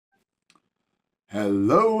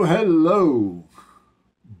Hello, hello.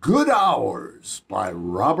 Good Hours by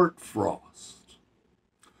Robert Frost.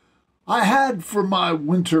 I had for my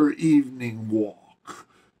winter evening walk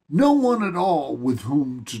no one at all with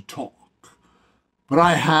whom to talk, but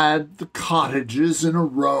I had the cottages in a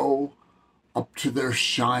row up to their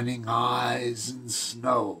shining eyes in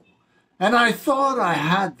snow, and I thought I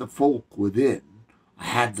had the folk within. I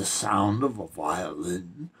had the sound of a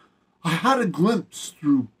violin. I had a glimpse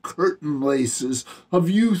through curtain laces of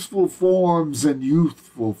youthful forms and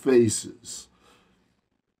youthful faces.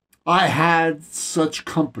 I had such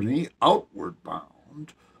company outward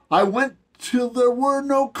bound. I went till there were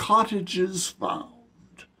no cottages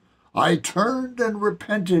found. I turned and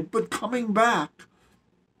repented, but coming back,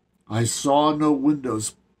 I saw no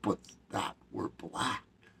windows but that were black.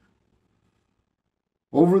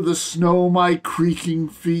 Over the snow my creaking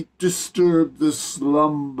feet disturbed the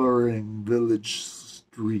slumbering village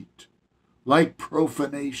street, like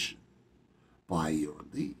profanation, by your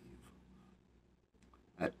leave,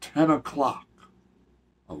 at 10 o'clock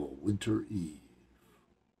of a winter eve.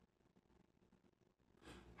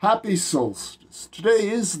 Happy solstice. Today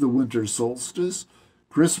is the winter solstice.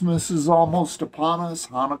 Christmas is almost upon us.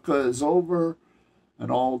 Hanukkah is over,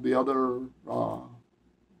 and all the other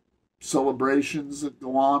celebrations that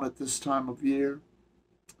go on at this time of year.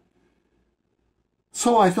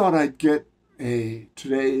 So I thought I'd get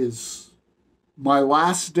today is my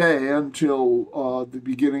last day until the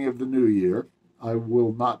beginning of the new year. I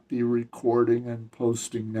will not be recording and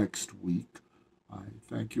posting next week. I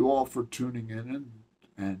thank you all for tuning in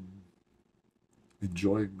and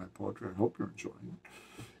enjoying my poetry. I hope you're enjoying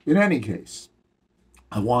it. In any case,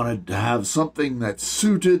 I wanted to have something that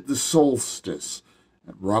suited the solstice.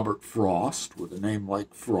 And Robert Frost, with a name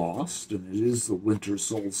like Frost, and it is the winter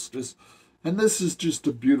solstice. And this is just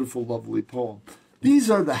a beautiful, lovely poem. These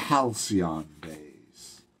are the Halcyon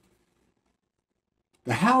Days.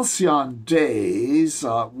 The Halcyon Days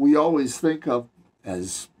we always think of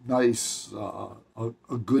as nice,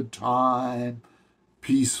 a good time,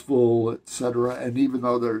 peaceful, etc. And even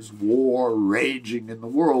though there's war raging in the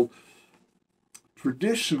world,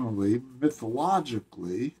 traditionally,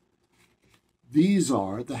 mythologically, these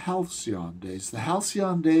are the Halcyon Days. The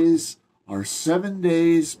Halcyon Days are 7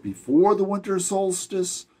 days before the winter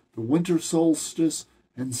solstice,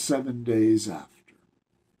 and 7 days after.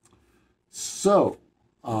 So,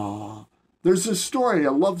 there's a story,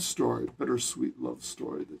 a love story, bittersweet love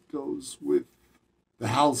story that goes with the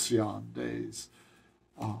Halcyon Days.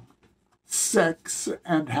 Ceyx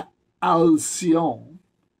and Alcyone,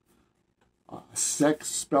 Ceyx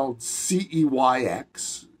spelled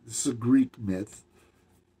C-E-Y-X, this is a Greek myth.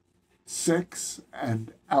 Ceyx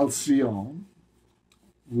and Alcyone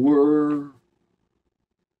were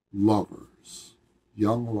lovers,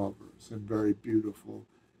 young lovers, and very beautiful.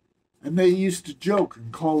 And they used to joke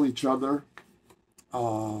and call each other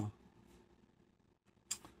Hera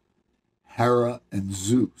and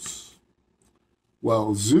Zeus.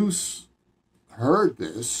 Well, Zeus heard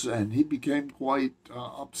this, and he became quite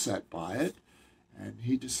upset by it. And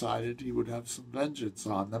he decided he would have some vengeance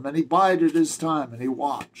on them. And he bided his time, and he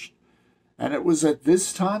watched. And it was at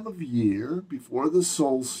this time of year, before the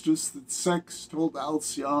solstice, that Ceyx told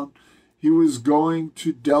Alcyone he was going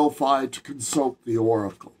to Delphi to consult the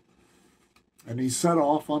oracle. And he set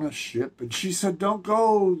off on a ship, and she said, "Don't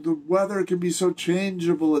go. The weather can be so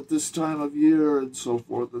changeable at this time of year," and so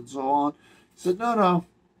forth and so on. He said, No,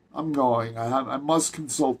 I'm going. I must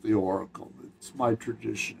consult the oracle. It's my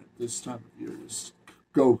tradition at this time of year to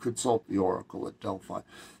go consult the oracle at Delphi.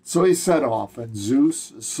 So he set off, and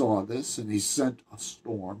Zeus saw this, and he sent a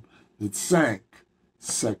storm that sank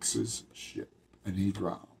Ceyx's ship, and he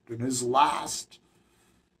drowned. And his last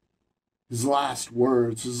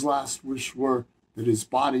words, his last wish were that his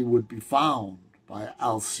body would be found by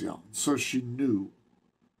Alcyone. So she knew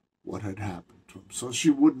what had happened to him, so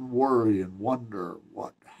she wouldn't worry and wonder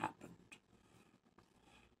what happened.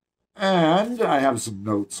 And I have some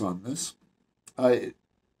notes on this.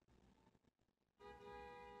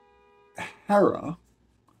 Hera,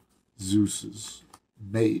 Zeus's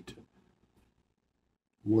mate,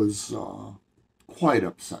 was quite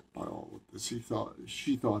upset by all of this.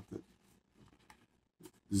 She thought that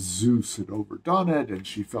Zeus had overdone it, and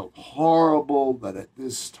she felt horrible that at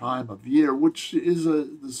this time of year, which is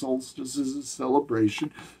the solstice is a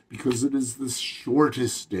celebration because it is the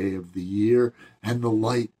shortest day of the year, and the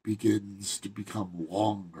light begins to become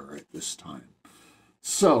longer at this time.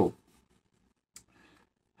 So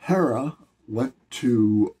Hera went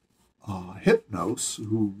to Hypnos,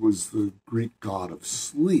 who was the Greek god of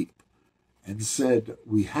sleep, and said,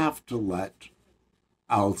 "We have to let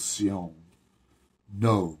Alcyone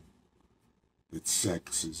know that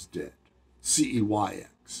Ceyx is dead.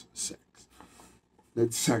 Ceyx, Ceyx.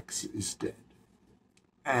 That Ceyx is dead.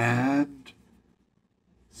 And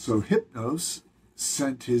so Hypnos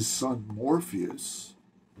sent his son Morpheus,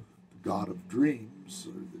 the god of dreams,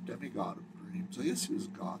 or the demigod of dreams, I guess he was a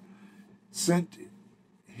god, sent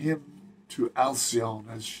him to Alcyone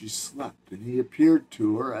as she slept, and he appeared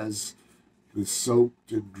to her as the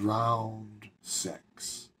soaked and drowned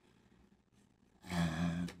Ceyx.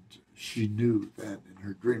 And she knew then in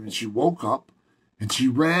her dream, and she woke up and she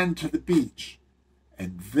ran to the beach,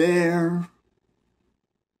 and there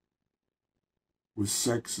was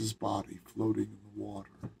Ceyx's body floating in the water.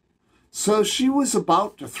 So she was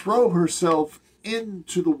about to throw herself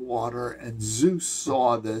into the water, and Zeus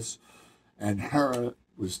saw this, and Hera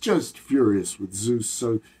was just furious with Zeus.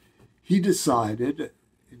 So he decided,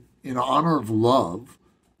 in honor of love,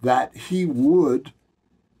 that he would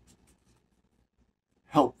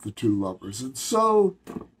help the two lovers. And so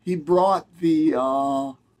he brought the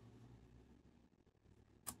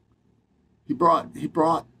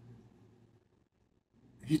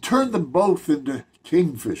he turned them both into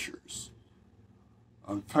kingfishers,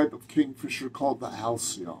 a type of kingfisher called the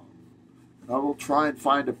Halcyon. And I will try and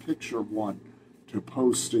find a picture of one to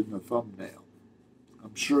post in the thumbnail.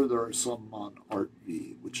 I'm sure there are some on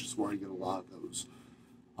ArtV, which is where I get a lot of those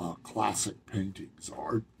classic paintings,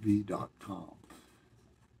 artv.com.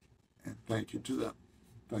 And thank you to them.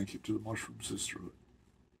 Thank you to the Mushroom Sisterhood.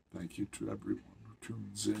 Thank you to everyone who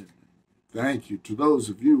tunes in. Thank you to those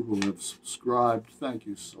of you who have subscribed. Thank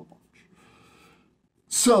you so much.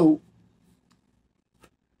 So,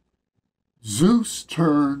 Zeus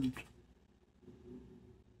turned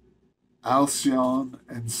Alcyone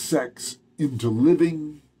and Ceyx into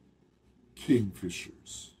living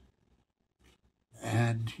kingfishers.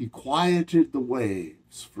 And he quieted the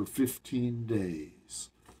waves for 15 days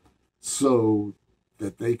so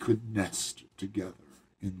that they could nest together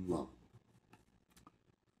in love.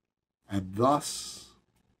 And thus,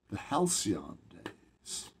 the Halcyon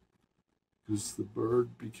Days, because the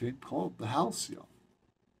bird became called the Halcyon.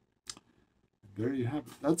 And there you have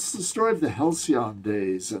it. That's the story of the Halcyon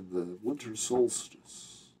Days and the Winter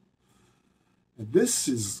Solstice. And this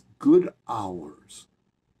is Good Hours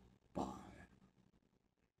by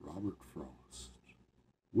Robert Frost.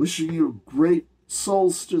 Wishing you a great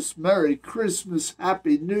solstice, Merry Christmas,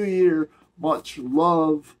 Happy New Year, much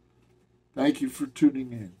love. Thank you for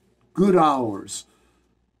tuning in. Good hours.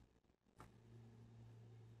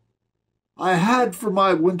 I had for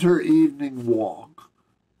my winter evening walk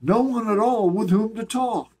no one at all with whom to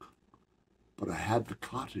talk, but I had the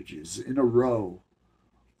cottages in a row,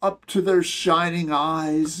 up to their shining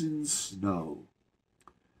eyes in snow.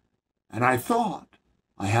 And I thought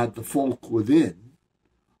I had the folk within.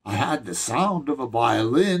 I had the sound of a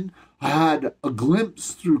violin. I had a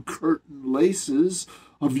glimpse through curtain laces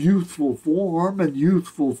of youthful form and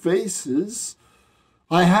youthful faces.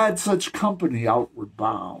 I had such company outward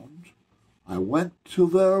bound. I went till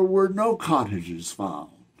there were no cottages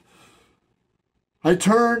found. I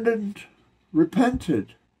turned and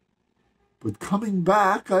repented, but coming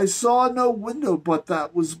back I saw no window but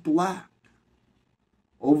that was black.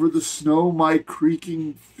 Over the snow my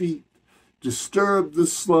creaking feet disturbed the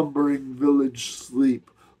slumbering village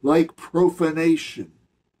sleep like profanation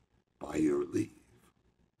by your leave.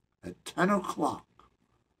 At 10 o'clock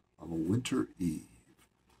of a winter eve.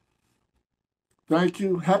 Thank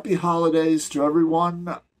you. Happy holidays to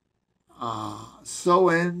everyone. So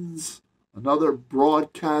ends another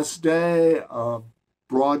broadcast day,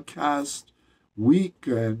 broadcast week,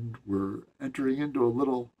 and we're entering into a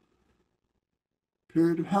little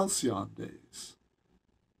period of Halcyon Days.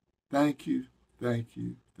 Thank you, thank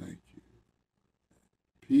you, thank you.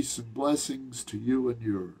 Peace and blessings to you and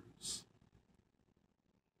yours.